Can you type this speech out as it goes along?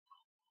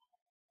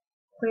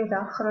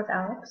Goeiedag Graad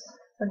 11's.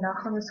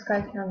 Vandag gaan ons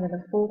kyk na julle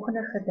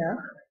volgende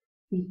gedig,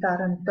 die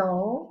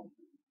tarentaal,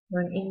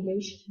 or in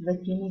English, the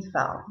guinea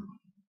fowl.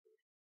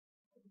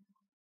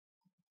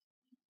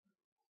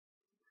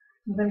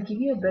 I'm going to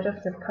give you a bit of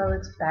the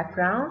poet's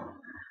background.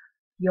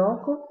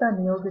 Jacob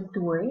Daniel de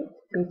Tooi,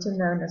 better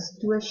known as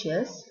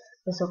Toosjes,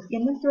 is op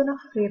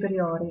 21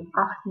 Februarie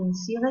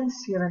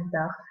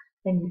 1877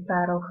 in die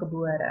Parel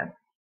gebore.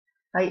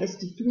 Hy is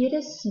die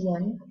tweede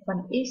seun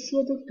van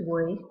S.C. de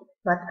Tooi,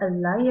 wat 'n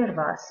leier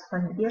was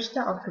van die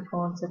eerste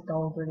Afrikaanse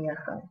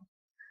taalbeweging.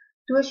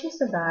 Toosjes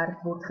se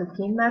werk word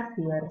gekenmerk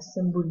deur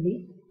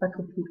simboliek wat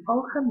op die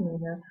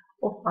algemene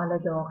op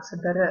alledaagse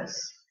berus.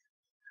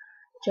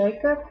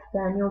 Jacob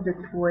Daniel de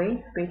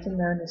Tooi, better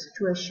known as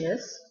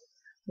Toosjes,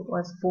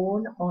 was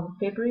born on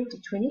February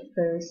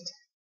 21st,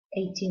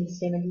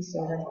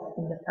 1877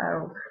 in the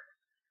Parel.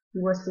 He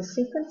was the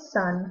second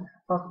son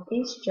of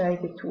S.J.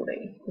 de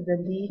Tooi, the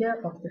leader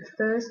of the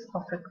first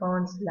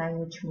Afrikaans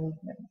language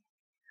movement.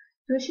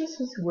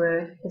 Toosjes'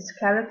 work is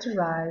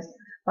characterized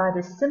by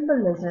the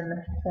symbolism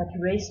that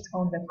rests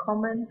on the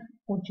common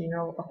or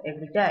general of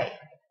every day.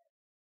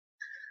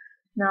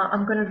 Now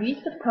I'm going to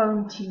read the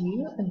poem to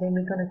you and then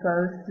we're going to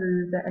go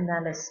through the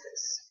analysis.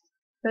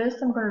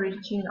 First I'm going to read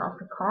it to you in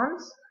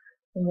Afrikaans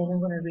and then I'm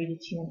going to read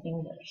it to you in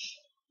English.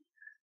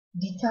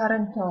 Die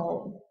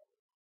tarentaal.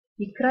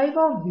 Die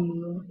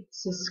kruiwelwiel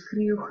se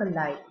skreeu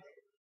geluid.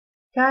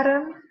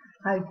 Kerm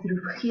hy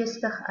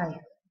droefgeestig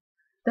uit.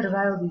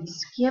 Terwyl die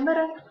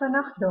skemering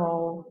vinnig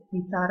daal,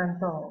 die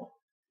tarentaal.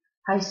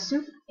 Hy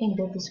soek en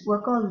dit is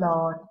ook al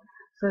laat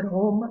vir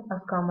hom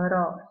 'n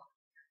kameraad,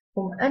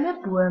 om in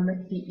 'n boom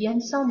die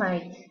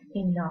eensaamheid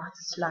en nag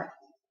te sluit.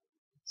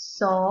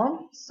 Saam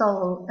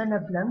sal in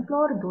 'n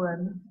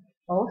blinkblaarboom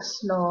half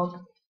slaap,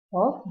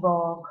 half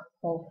waak,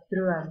 half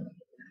droom,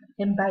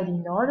 en by die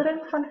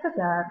nadering van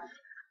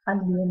verderf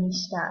alleen nie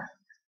sterf.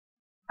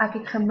 Ek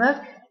het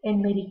gemik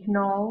en met die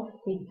knaal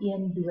het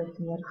een dood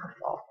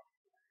neergeval.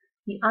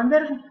 Die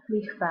ander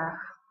vlieg weg.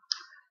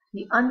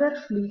 Die ander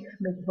vlieg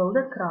met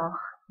wilde krag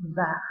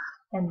weg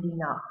in die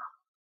nag.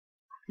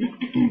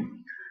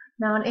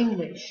 Now in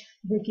English,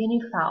 the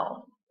guinea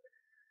fowl.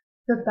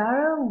 The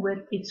barrow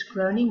with its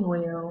groaning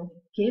wail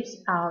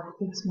gives out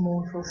its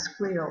mournful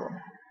squeal,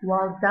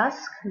 while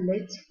dusk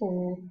lets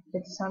fall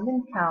its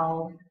sullen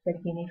cowl, the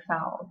guinea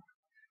fowl.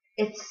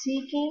 It's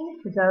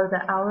seeking, though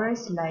the hour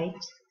is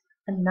late,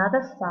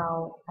 another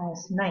fowl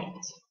as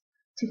mate,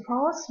 to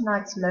pass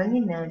night's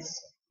loneliness,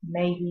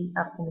 maybe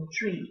up in a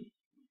tree.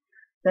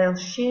 They'll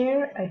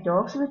share a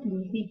dogwood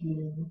leafy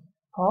green,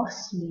 half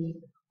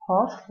sleep,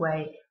 half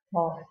wake,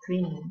 half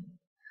dream,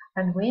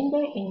 and when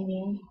their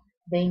ending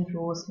then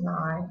draws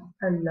nigh,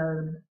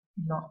 alone,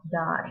 not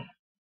die.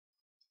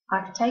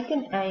 I've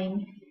taken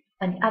aim,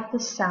 and at the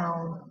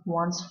sound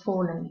once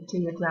fallen to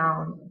the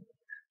ground,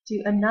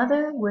 to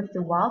another with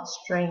the wild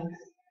strength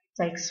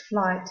takes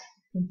flight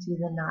into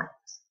the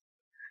night.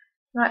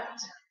 Right,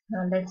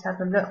 now let's have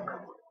a look.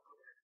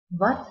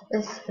 Wat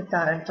is 'n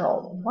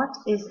tarentaal? What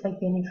is a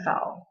guinea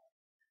fowl?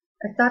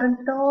 'n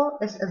Tarentaal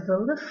is 'n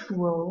wilde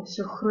voël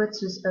so groot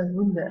soos 'n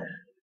hoender.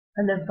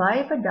 Hulle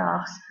wei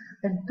bedags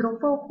in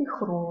troppe op die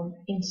grond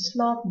en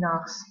slaap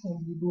nags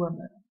in die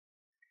bome.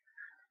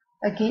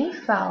 A guinea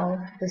fowl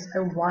is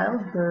a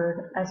wild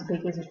bird as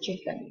big as a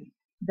chicken.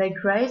 They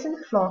graze in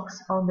flocks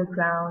on the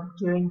ground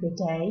during the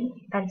day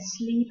and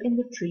sleep in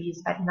the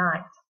trees at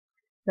night.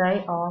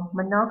 They are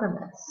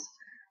monogamous.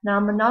 Now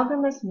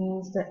monogamous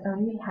means they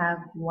only have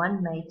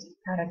one mate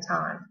at a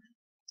time.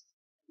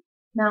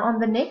 Now on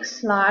the next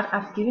slide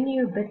I've given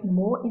you a bit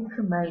more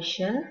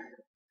information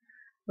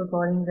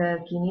regarding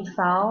the guinea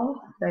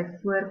fowl, their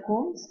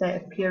voorkoms, their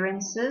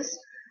appearances,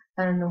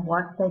 and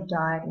what their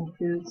diet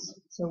includes,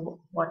 so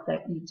what they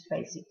eat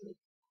basically.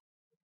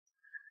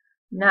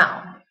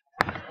 Now,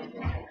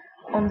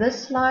 on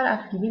this slide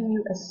I've given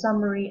you a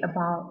summary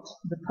about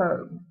the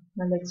poem.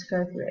 Now let's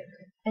go through it.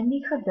 In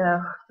die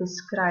gedig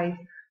beskryf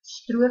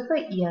strofe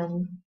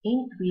 1 en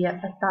 2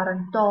 'n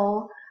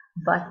tarentaal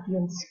wat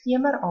teen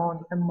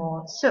skemeraand 'n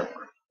maat soek.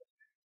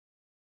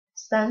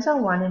 Stanza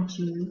 1 and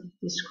 2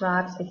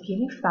 describes a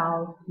guinea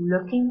fowl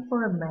looking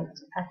for a mate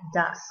at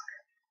dusk.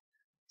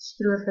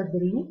 Strofe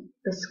 3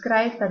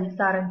 beskryf dat die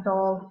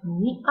tarentaal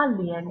nie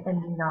alleen in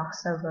die nag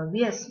sou wou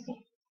wees nie.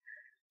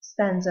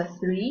 Stanza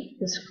 3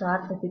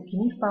 describes that the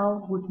guinea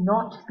fowl would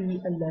not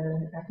be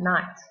alone at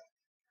night.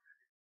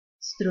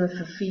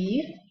 Strofe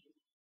 4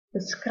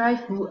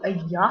 beskryf hoe 'n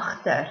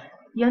jagter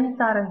een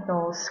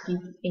tarentaal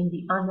skiet en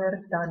die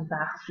ander dan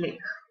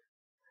wegvlieg.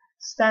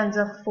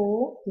 Stanza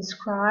 4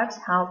 describes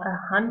how a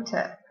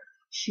hunter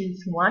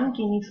shoots one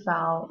guinea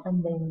fowl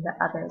and then the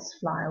others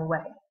fly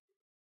away.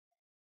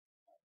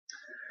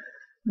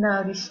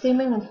 Now die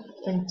stemming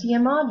en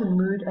thema, the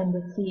mood and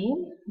the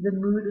theme. The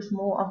mood is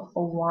more of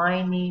a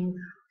whining,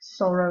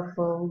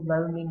 sorrowful,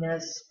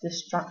 loneliness,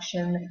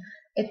 destruction.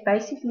 It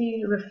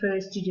basically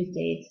refers to the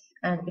death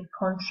and it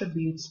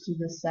contributes to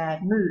the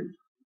sad mood.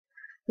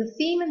 The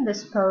theme in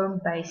this poem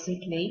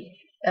basically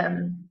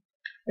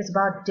is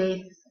about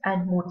death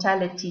and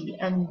mortality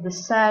and the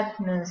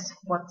sadness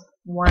what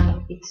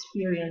one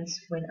experiences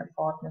when a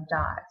partner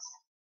dies.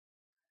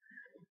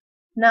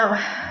 Now,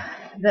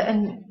 the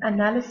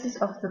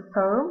analysis of the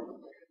poem.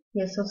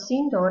 Jy sal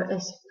sien daar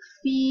is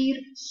 4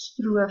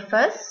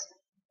 strofes.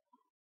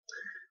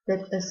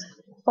 Dit is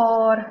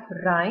paar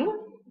rym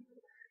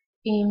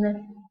en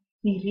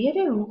die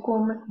rede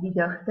hoekom die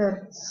digter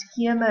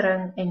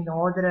skemering en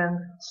nadering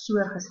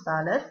so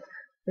gestel het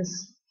is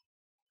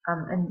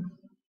in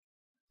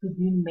te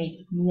doen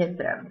met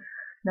metrum.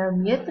 Nou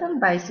metrum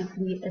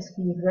basically is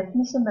die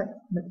ritmiese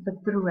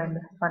patroon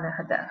van 'n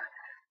gedig.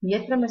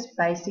 Metrum is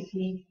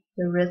basically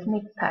the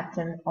rhythmic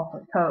pattern of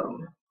a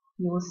poem.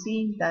 You will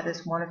see that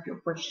is one of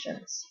your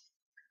questions.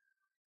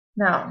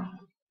 Now,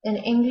 in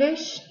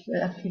English,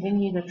 I've given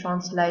you the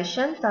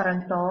translation.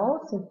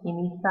 Tarentaal is a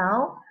guinea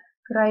fowl.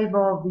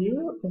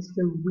 Kruiwawiel is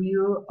the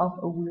wheel of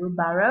a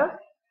wheelbarrow.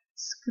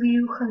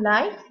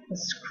 Skreeuwgeluid, a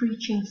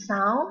screeching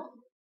sound.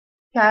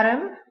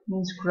 Kerm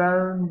means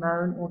groan,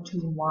 moan, or to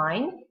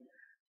whine.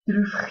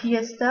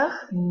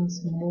 Droefgeestig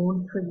means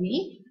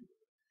mournfully.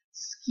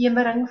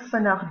 Skemering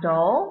vinnig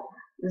daal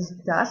is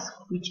dusk,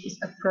 which is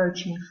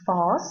approaching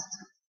fast.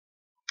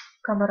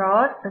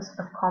 Kameraad is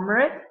a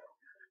comrade.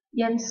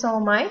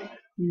 Eensaamheid,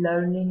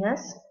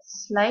 loneliness.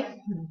 Slyk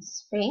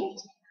means spent.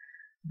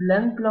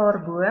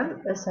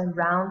 Blinkblaarboom is a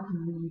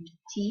round-leaved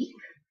teak.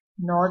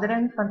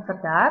 Nadering van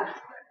verderf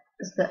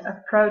is the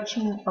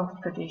approaching of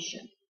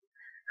perdition.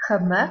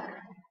 Gemik,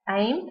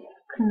 aim,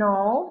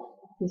 knal,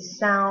 the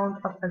sound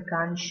of a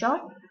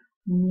gunshot.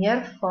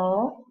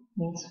 Neerval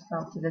means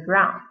fell to the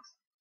ground.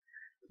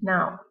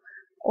 Now,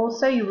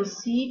 also you will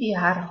see die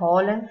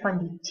herhaling van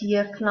die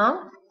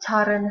T-klank,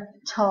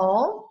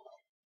 tarentaal,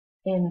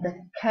 en the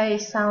K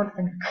sound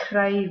in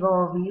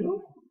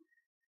kruiwawiel.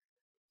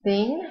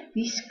 Then,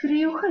 die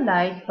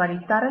skreeuwgeluid wat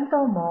die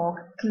tarentaal maak,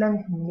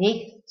 klink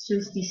net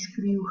soos die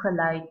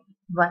skreeuwgeluid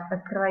wat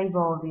 'n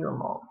kruiwawiel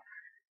maak.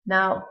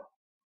 Now,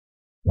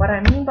 what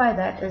I mean by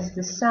that is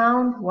the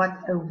sound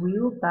what a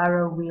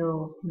wheelbarrow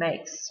wheel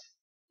makes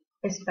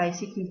is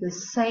basically the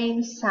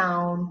same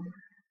sound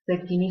the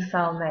guinea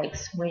fowl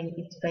makes when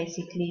it's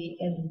basically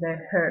in the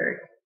herd.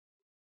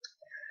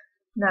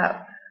 Nou,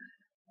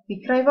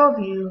 die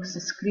kruiwawiel se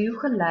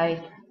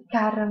skreeuwgeluid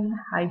kerm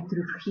hy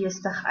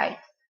droefgeestig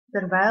uit,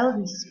 terwyl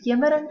die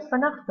skemering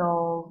vinnig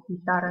daal die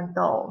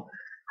tarentaal.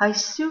 Hy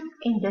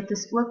soek en dit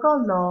is ook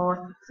al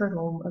laat vir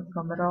hom 'n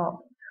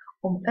kameraad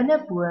om in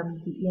 'n boom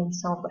die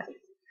eensaamheid.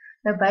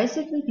 Now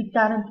basically die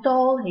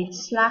tarentaal het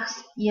slegs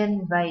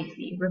een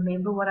wyfie.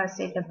 Remember what I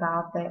said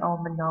about they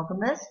are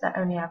monogamous, they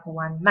only have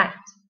one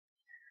mate.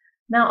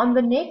 Now on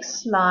the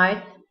next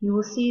slide, you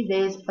will see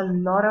there's a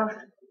lot of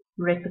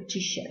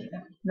repetition.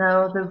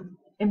 Now the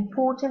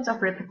importance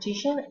of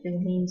repetition,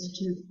 it means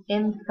to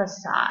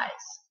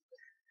emphasize.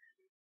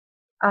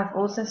 I've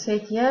also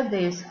said here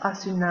there's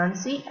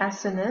assonansie,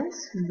 assonance,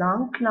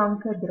 lang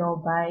klanke dra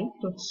by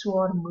tot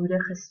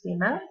swaarmoedige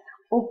stemming,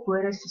 op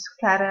woorde soos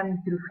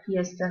kerm,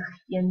 droefgeestig,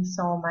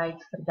 eensaamheid,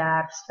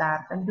 verderf,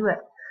 sterf en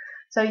dood.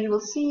 So you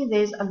will see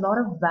there's a lot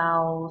of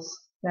vowels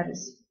that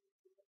is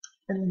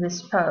in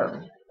this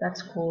poem.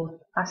 That's called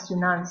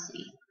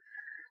assonansie.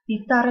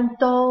 Die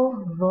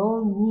tarentaal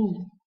wil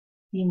nie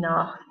die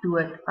nag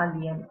dood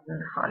alleen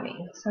ingaan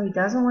nie. So he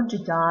doesn't want to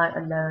die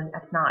alone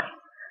at night.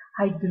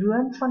 Hy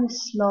droom van 'n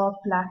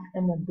slaapplek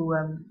in 'n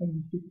boom in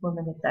die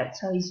toekomende tyd.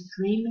 So he's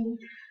dreaming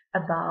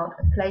about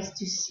a place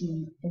to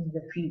sleep in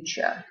the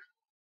future.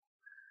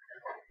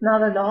 Now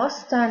the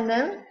last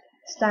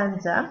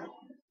stanza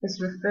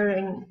is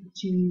referring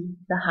to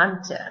the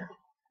hunter.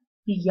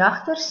 Die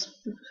jagter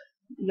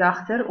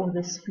or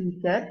the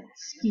speaker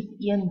skiet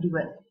een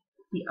dood,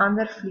 die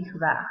ander vlieg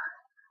weg,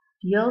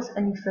 deels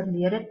in die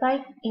verlede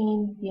tyd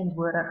en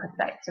teenwoordige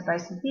tyd. So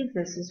basically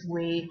this is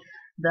where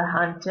the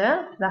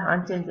hunter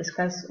in this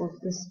case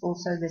is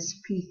also the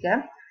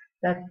speaker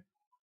that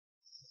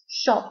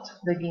shot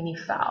the guinea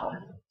fowl,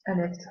 and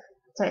it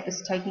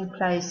is taking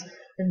place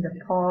in the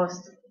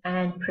past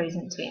and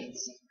present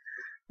tense.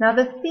 Now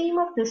the theme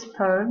of this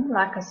poem,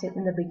 like I said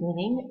in the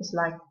beginning, is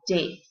like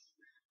death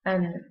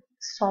and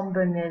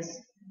somberness,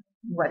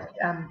 what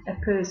a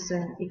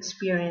person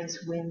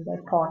experiences when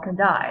their partner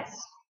dies.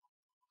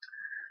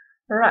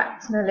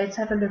 Alright, now let's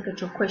have a look at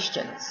your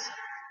questions.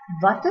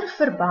 Watter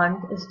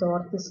verband is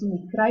daar tussen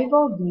die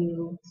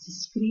kruiwawiel se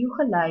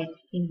skreeuwgeluid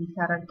en die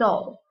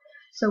tarentaal?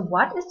 So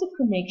what is the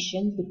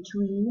connection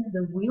between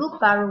the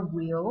wheelbarrow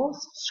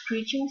wheels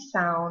screeching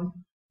sound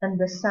and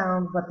the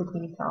sound what the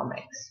guinea fowl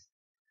makes?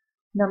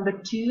 Number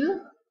 2,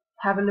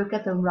 have a look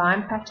at the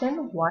rhyme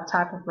pattern. What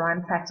type of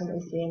rhyme pattern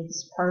is there in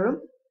this poem?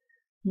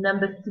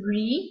 Number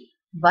 3,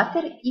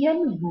 watter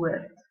een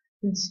woord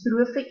in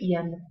strofe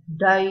 1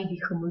 dui die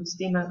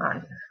gemoedstemming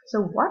aan?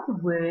 So what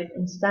word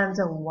in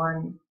stanza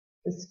 1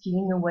 is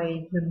giving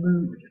away the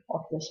mood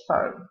of this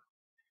poem?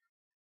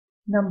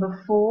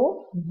 Number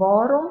 4,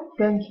 waarom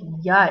dink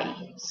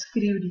jy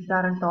skreeu die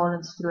tarentaal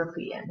in strofe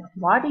 1?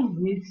 Why do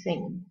you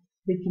think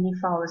the guinea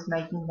fowl is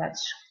making that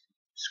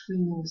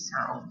screaming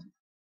sound?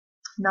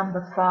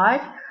 Number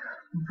 5,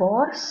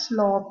 Waar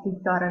slaap die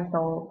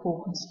tarentaal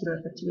volgens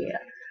strofe 2?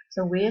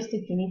 So where is the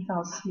guinea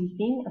fowl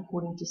sleeping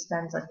according to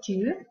stanza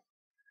 2?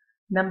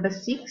 Number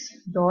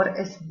 6, daar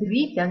is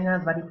 3 dinge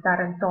wat die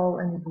tarentaal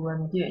in die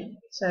boom doen.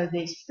 So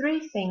there's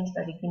 3 things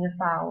that the guinea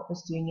fowl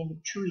is doing in the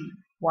tree.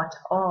 What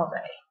are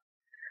they?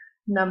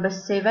 Number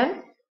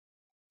 7,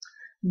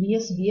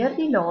 lees weer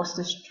die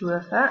laaste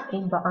strofe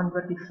en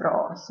beantwoord die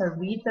vraag. So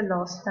read the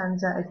last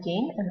stanza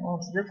again and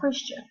answer the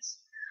questions.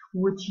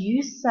 Would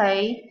you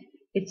say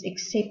it's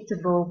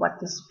acceptable what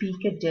the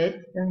speaker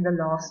did in the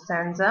last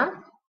stanza?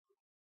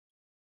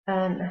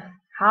 And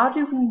how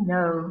do we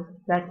know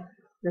that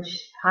the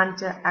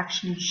hunter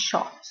actually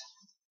shot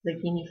the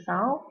guinea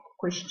fowl?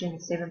 Question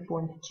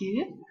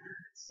 7.2.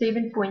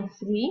 7.3.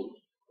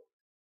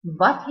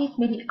 Wat het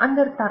met die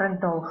ander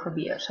tarentaal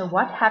gebeur? So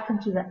what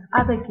happened to the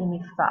other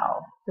guinea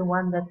fowl? The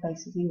one that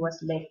basically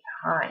was left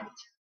behind.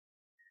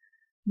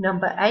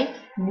 Number 8.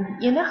 Noem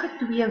enige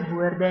 2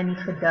 woorde in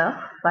die gedig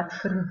wat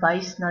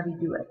verwys na die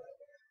dood.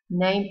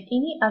 Name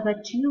any other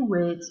 2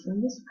 words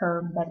in this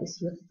poem that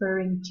is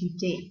referring to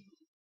death.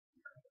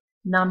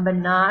 Number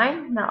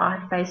 9. Now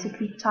I've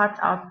basically typed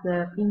out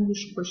the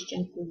English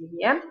question for you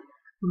here.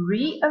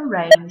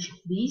 Rearrange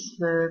these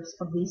verbs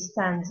of these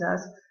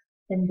stanzas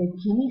in the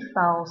guinea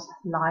fowl's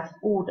life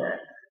order.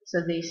 So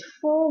there's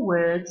 4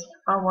 words.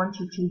 I want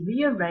you to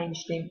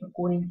rearrange them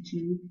according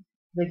to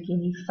the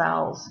guinea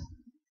fowl's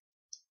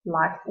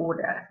life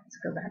order. Let's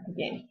go back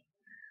again.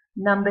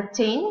 Number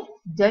 10.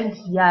 Dink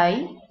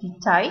jy die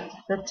tyd,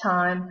 the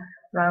time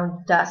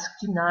around dusk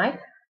tonight,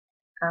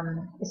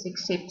 is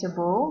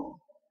acceptable,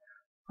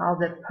 how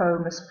the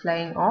poem is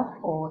playing off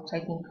or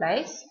taking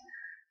place.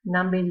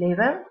 Number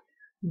 11.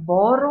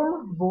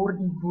 Waarom word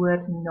die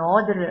woord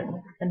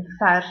nadering in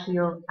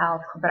versdeel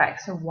 11 gebruik?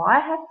 So why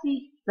have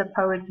the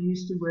poet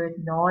used the word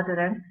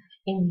nadering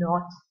and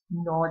not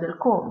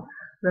naderkom?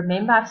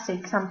 Remember I've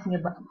said something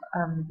about,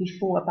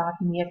 before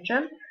about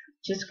meetrum.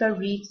 Just go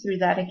read through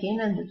that again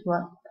and it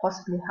will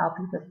possibly help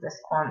you with this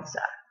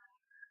answer.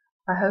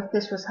 I hope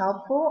this was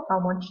helpful. I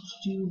want you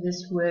to do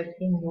this work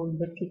in your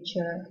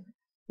literature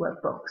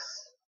workbooks.